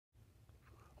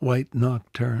white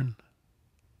nocturne.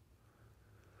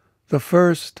 The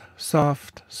first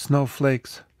soft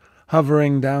snowflakes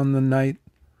hovering down the night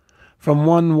from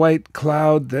one white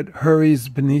cloud that hurries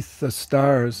beneath the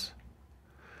stars,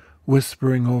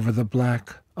 whispering over the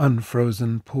black,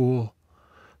 unfrozen pool,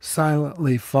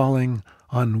 silently falling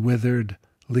on withered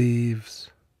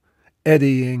leaves,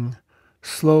 eddying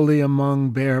slowly among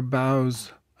bare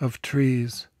boughs of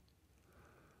trees.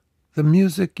 The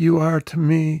music you are to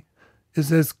me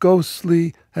is as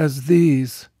ghostly as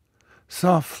these,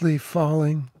 softly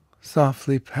falling,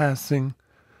 softly passing,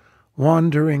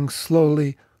 wandering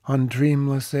slowly on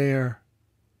dreamless air.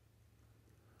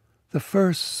 The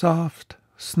first soft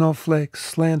snowflakes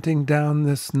slanting down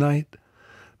this night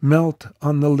melt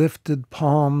on the lifted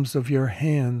palms of your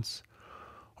hands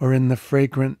or in the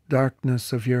fragrant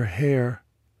darkness of your hair.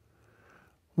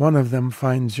 One of them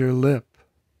finds your lip,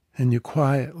 and you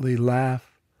quietly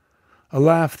laugh, a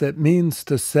laugh that means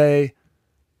to say,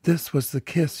 "This was the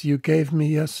kiss you gave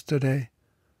me yesterday,"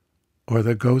 or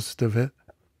the ghost of it.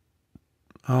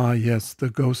 Ah, yes, the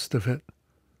ghost of it,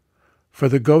 for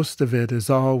the ghost of it is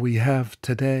all we have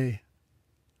today.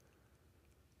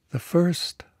 The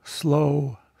first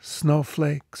slow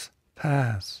snowflakes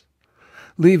pass,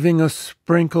 leaving a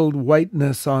sprinkled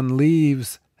whiteness on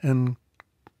leaves and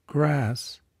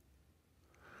grass.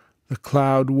 The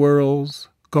cloud whirls,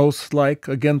 ghost-like,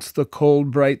 against the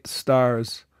cold, bright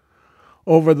stars,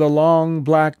 over the long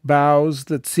black boughs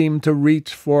that seem to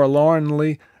reach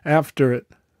forlornly after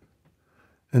it.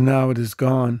 And now it is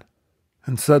gone,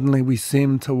 and suddenly we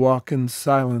seem to walk in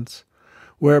silence,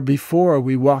 where before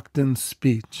we walked in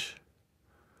speech.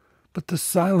 But the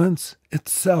silence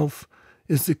itself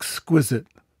is exquisite,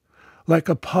 like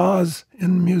a pause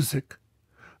in music,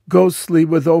 ghostly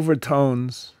with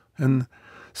overtones, and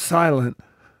silent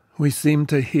we seem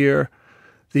to hear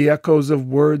the echoes of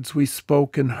words we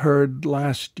spoke and heard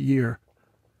last year.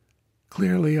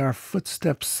 Clearly our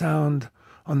footsteps sound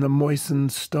on the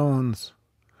moistened stones.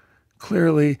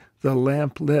 Clearly the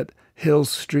lamp-lit hill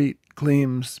street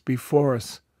gleams before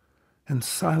us, and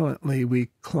silently we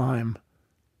climb,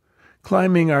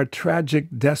 climbing our tragic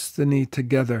destiny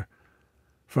together,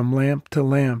 from lamp to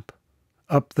lamp,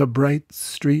 up the bright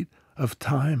street of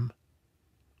time.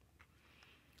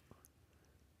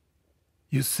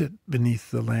 You sit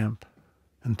beneath the lamp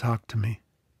and talk to me,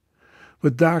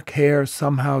 with dark hair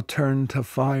somehow turned to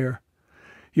fire.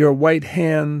 Your white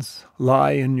hands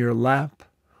lie in your lap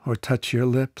or touch your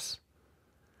lips,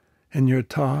 and your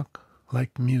talk,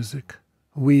 like music,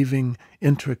 weaving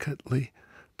intricately,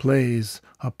 plays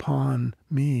upon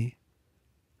me.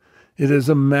 It is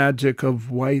a magic of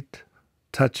white,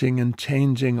 touching and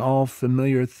changing all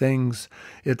familiar things.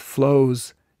 It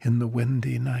flows in the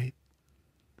windy night.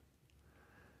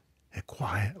 It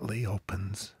quietly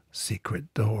opens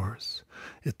secret doors.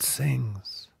 It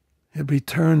sings. It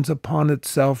returns upon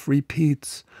itself,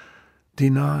 repeats,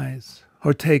 denies,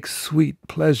 or takes sweet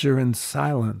pleasure in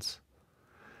silence.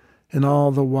 And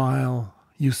all the while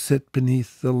you sit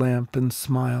beneath the lamp and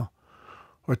smile,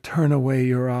 or turn away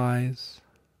your eyes.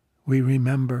 We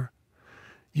remember,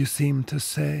 you seem to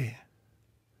say,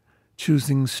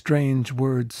 choosing strange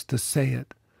words to say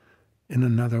it in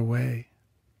another way.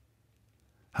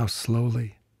 How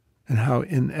slowly and how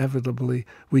inevitably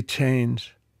we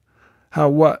change. How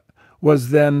what was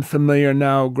then familiar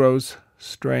now grows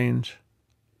strange.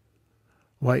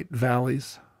 White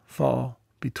valleys fall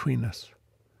between us.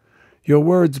 Your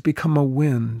words become a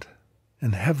wind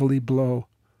and heavily blow.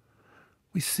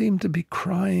 We seem to be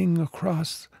crying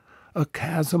across a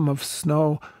chasm of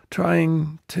snow,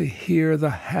 trying to hear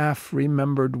the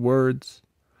half-remembered words,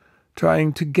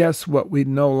 trying to guess what we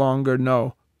no longer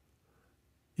know.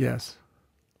 Yes,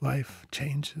 life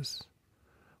changes.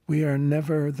 We are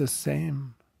never the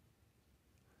same.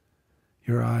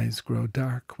 Your eyes grow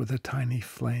dark with a tiny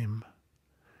flame.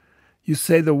 You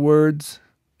say the words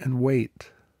and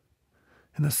wait,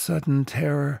 and a sudden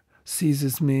terror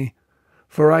seizes me,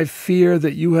 for I fear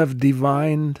that you have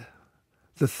divined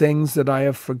the things that I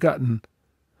have forgotten,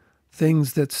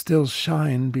 things that still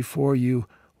shine before you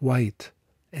white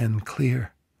and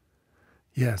clear.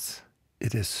 Yes,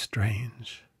 it is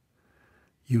strange.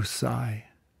 You sigh.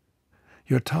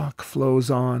 Your talk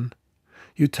flows on.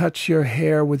 You touch your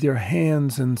hair with your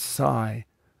hands and sigh.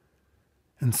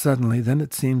 And suddenly then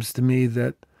it seems to me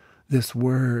that this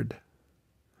word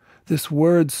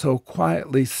so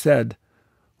quietly said,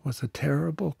 was a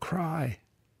terrible cry.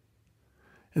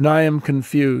 And I am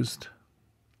confused.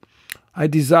 I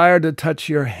desire to touch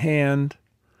your hand,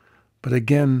 but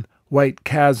again white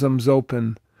chasms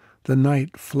open. The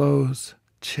night flows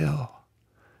chill,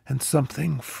 and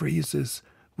something freezes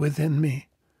within me.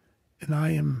 and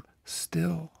I am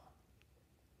still.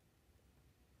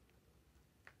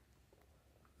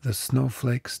 The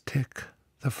snowflakes tick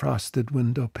the frosted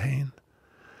window pane.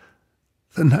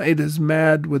 The night is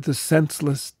mad with the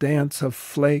senseless dance of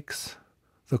flakes.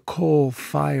 The coal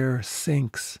fire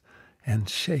sinks and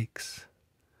shakes.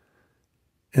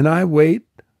 And I wait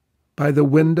by the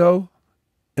window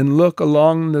and look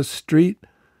along the street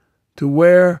to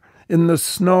where in the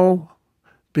snow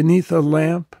beneath a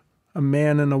lamp a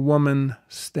man and a woman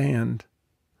stand.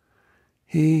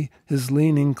 He is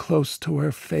leaning close to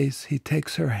her face. He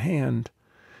takes her hand.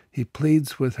 He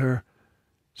pleads with her.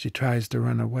 She tries to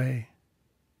run away.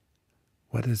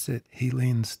 What is it he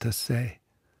leans to say?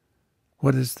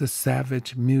 What is the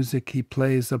savage music he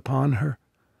plays upon her?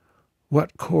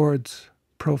 What chords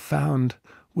profound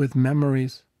with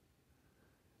memories?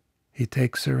 He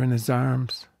takes her in his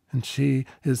arms, and she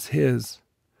is his.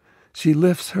 She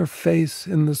lifts her face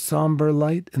in the somber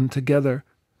light, and together,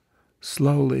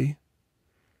 slowly,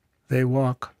 they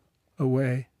walk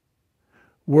away,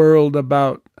 whirled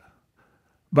about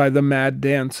by the mad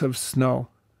dance of snow.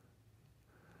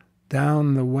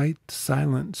 Down the white,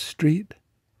 silent street,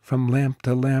 from lamp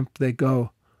to lamp they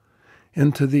go,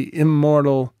 into the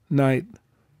immortal night.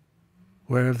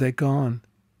 Where have they gone?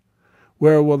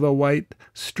 Where will the white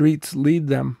streets lead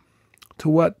them? To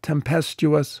what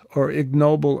tempestuous or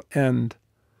ignoble end?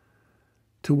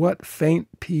 To what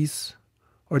faint peace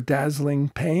or dazzling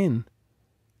pain?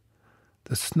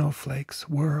 The snowflakes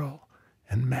whirl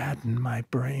and madden my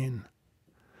brain.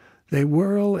 They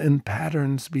whirl in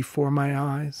patterns before my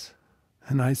eyes,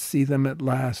 and I see them at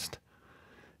last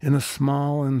in a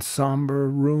small and somber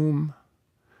room.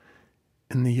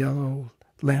 In the yellow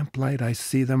lamplight I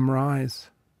see them rise.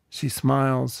 She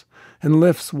smiles and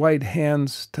lifts white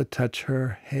hands to touch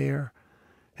her hair,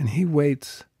 and he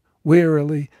waits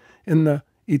wearily in the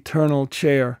eternal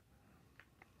chair.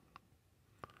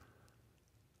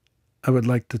 I would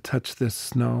like to touch this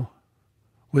snow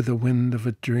with the wind of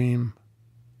a dream,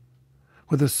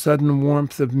 with a sudden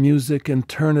warmth of music, and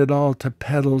turn it all to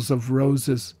petals of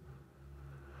roses.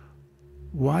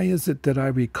 Why is it that I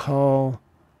recall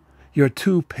your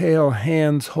two pale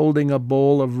hands holding a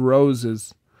bowl of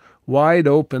roses, wide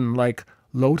open like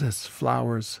lotus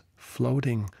flowers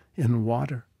floating in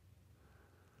water?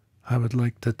 I would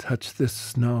like to touch this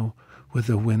snow with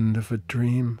the wind of a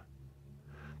dream,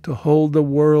 to hold the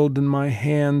world in my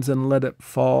hands and let it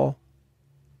fall.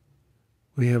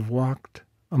 We have walked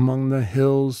among the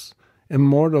hills,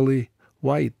 immortally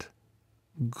white,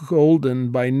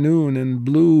 golden by noon and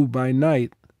blue by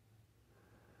night.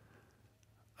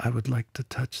 I would like to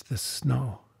touch this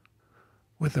snow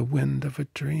with the wind of a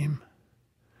dream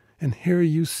and hear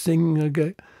you singing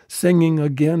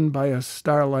again by a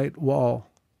starlight wall.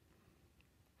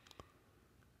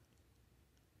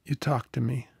 You talk to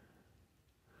me.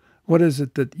 What is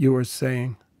it that you are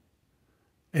saying?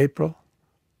 April?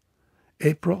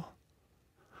 April?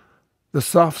 The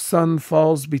soft sun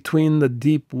falls between the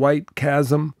deep white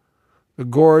chasm. The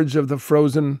gorge of the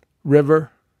frozen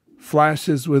river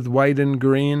flashes with white and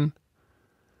green.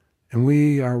 And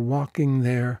we are walking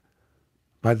there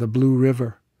by the blue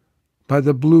river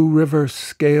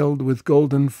scaled with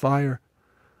golden fire.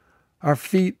 Our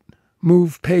feet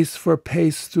move pace for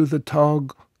pace through the tall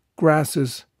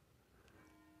grasses,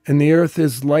 and the earth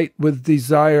is light with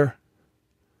desire.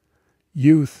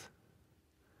 Youth,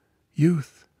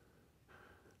 youth,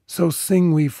 so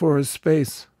sing we for a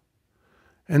space,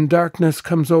 and darkness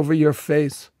comes over your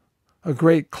face. A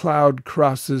great cloud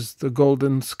crosses the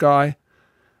golden sky.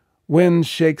 Wind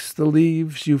shakes the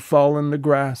leaves, you fall in the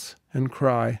grass and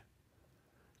cry,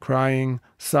 crying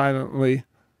silently,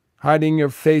 hiding your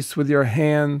face with your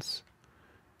hands.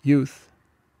 Youth,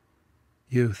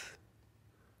 youth,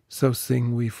 so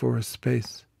sing we for a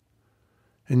space.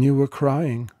 And you were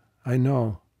crying, I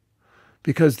know,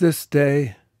 because this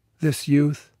day, this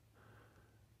youth,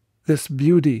 this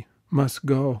beauty must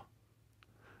go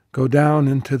down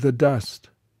into the dust.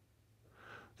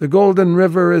 The golden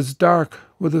river is dark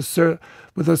with a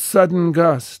sudden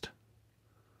gust.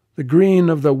 The green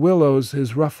of the willows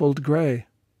is ruffled gray.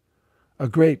 A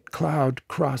great cloud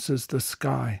crosses the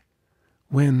sky.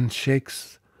 Wind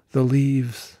shakes the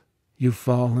leaves. You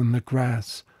fall in the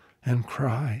grass and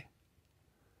cry.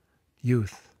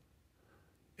 Youth,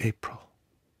 April,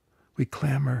 we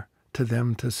clamor to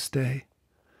them to stay.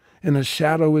 And a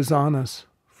shadow is on us,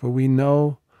 for we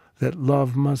know that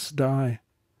love must die.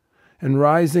 And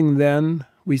rising then,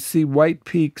 we see white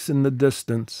peaks in the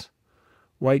distance.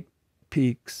 White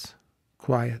peaks,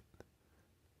 quiet,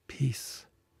 peace,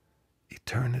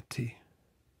 eternity.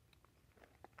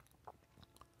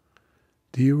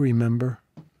 Do you remember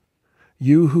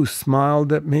You who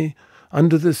smiled at me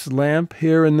under this lamp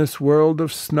here in this world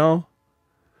of snow?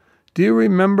 Do you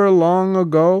remember long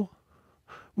ago?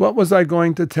 What was I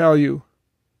going to tell you?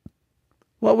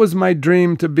 What was my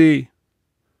dream to be?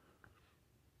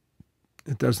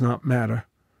 It does not matter,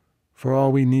 for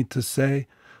all we need to say,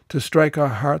 to strike our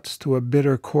hearts to a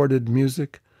bitter chorded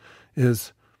music,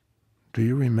 is, do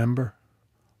you remember,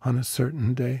 on a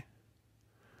certain day?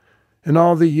 And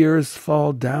all the years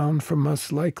fall down from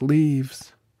us like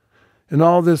leaves, and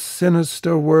all this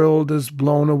sinister world is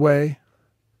blown away.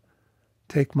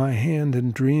 Take my hand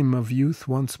and dream of youth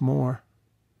once more.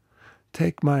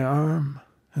 Take my arm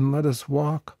and let us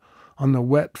walk on the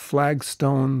wet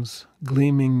flagstones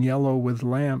gleaming yellow with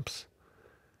lamps,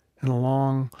 and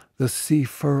along the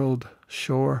sea-furled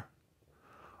shore,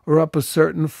 or up a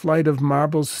certain flight of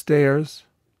marble stairs,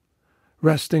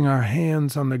 resting our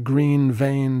hands on the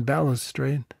green-veined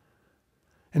balustrade,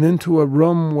 and into a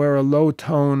room where a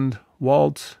low-toned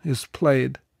waltz is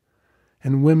played,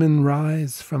 and women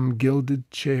rise from gilded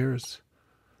chairs.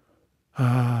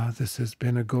 Ah, this has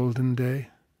been a golden day,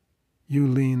 you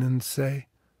lean and say.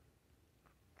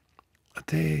 A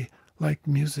day like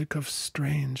music of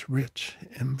strange, rich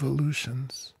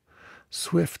involutions,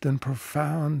 swift and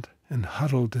profound and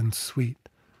huddled and sweet.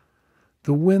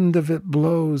 The wind of it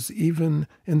blows even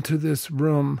into this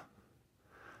room.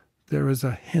 There is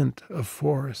a hint of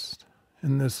forest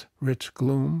in this rich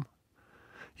gloom.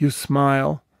 You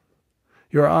smile,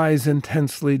 your eyes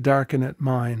intensely darken at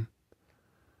mine.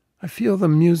 I feel the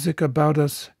music about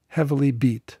us heavily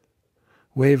beat,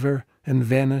 waver and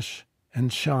vanish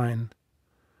and shine.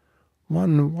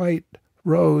 One white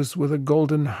rose with a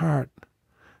golden heart,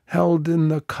 held in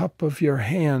the cup of your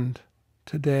hand.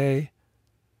 Today,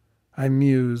 I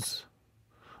muse.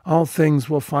 All things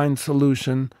will find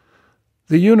solution.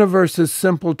 The universe is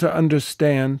simple to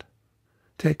understand.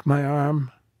 Take my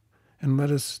arm and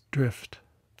let us drift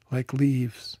like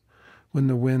leaves when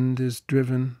the wind is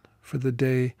driven, for the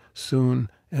day soon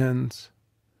ends.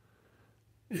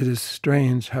 It is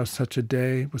strange how such a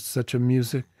day with such a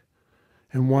music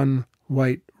and one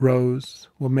white rose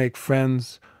will make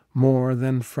friends more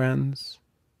than friends.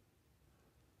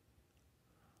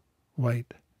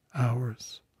 White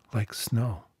hours like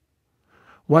snow.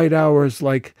 White hours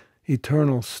like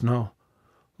eternal snow.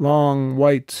 Long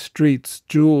white streets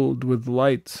jeweled with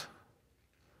lights.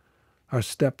 Our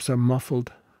steps are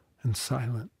muffled and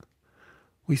silent.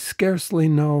 We scarcely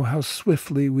know how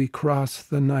swiftly we cross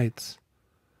the nights.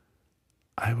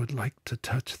 I would like to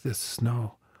touch this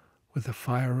snow with the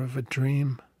fire of a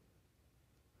dream,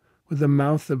 with the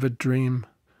mouth of a dream,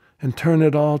 and turn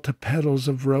it all to petals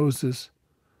of roses.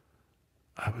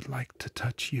 I would like to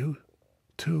touch you,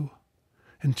 too,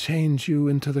 and change you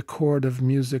into the chord of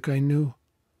music I knew.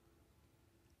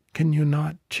 Can you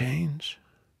not change?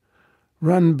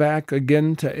 Run back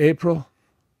again to April?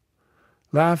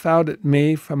 Laugh out at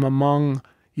me from among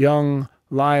young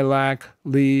lilac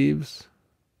leaves?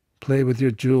 Play with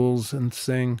your jewels and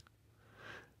sing,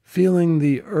 feeling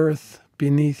the earth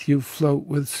beneath you float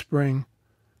with spring.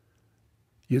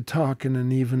 You talk in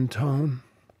an even tone.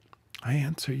 I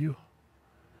answer you.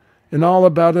 And all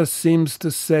about us seems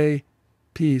to say,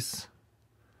 peace,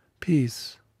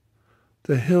 peace.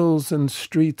 The hills and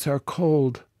streets are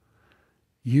cold.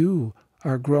 You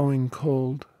are growing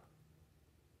cold.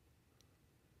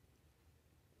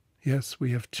 Yes,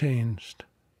 we have changed,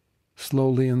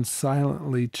 slowly and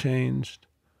silently changed.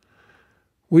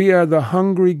 We are the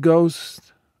hungry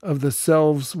ghosts of the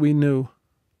selves we knew.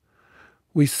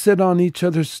 We sit on each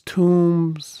other's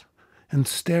tombs and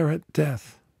stare at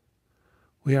death.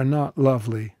 We are not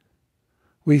lovely.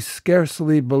 We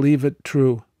scarcely believe it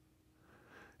true.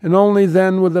 And only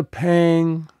then with a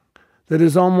pang that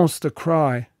is almost a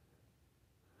cry,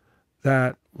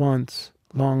 that once,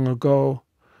 long ago,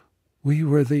 we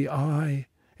were the I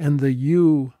and the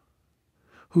you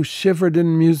who shivered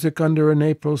in music under an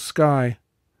April sky.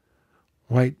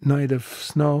 White night of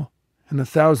snow, and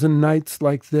 1,000 nights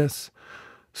like this,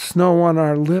 snow on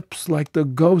our lips like the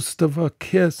ghost of a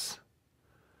kiss,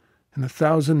 and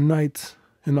 1,000 nights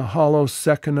in a hollow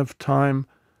second of time,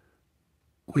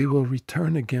 we will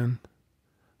return again,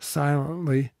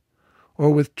 silently, or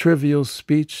with trivial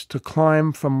speech, to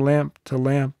climb from lamp to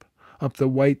lamp up the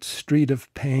white street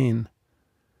of pain.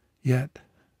 Yet,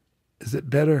 is it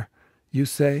better, you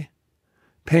say,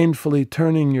 painfully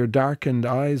turning your darkened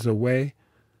eyes away,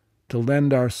 to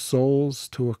lend our souls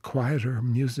to a quieter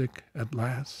music at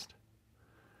last?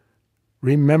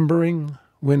 Remembering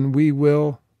when we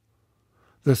will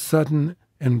the sudden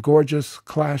and gorgeous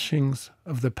clashings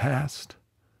of the past.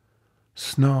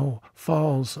 Snow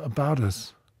falls about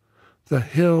us. The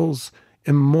hills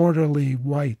immortally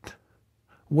white,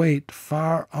 wait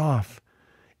far off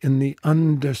in the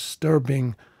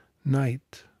undisturbing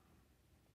night.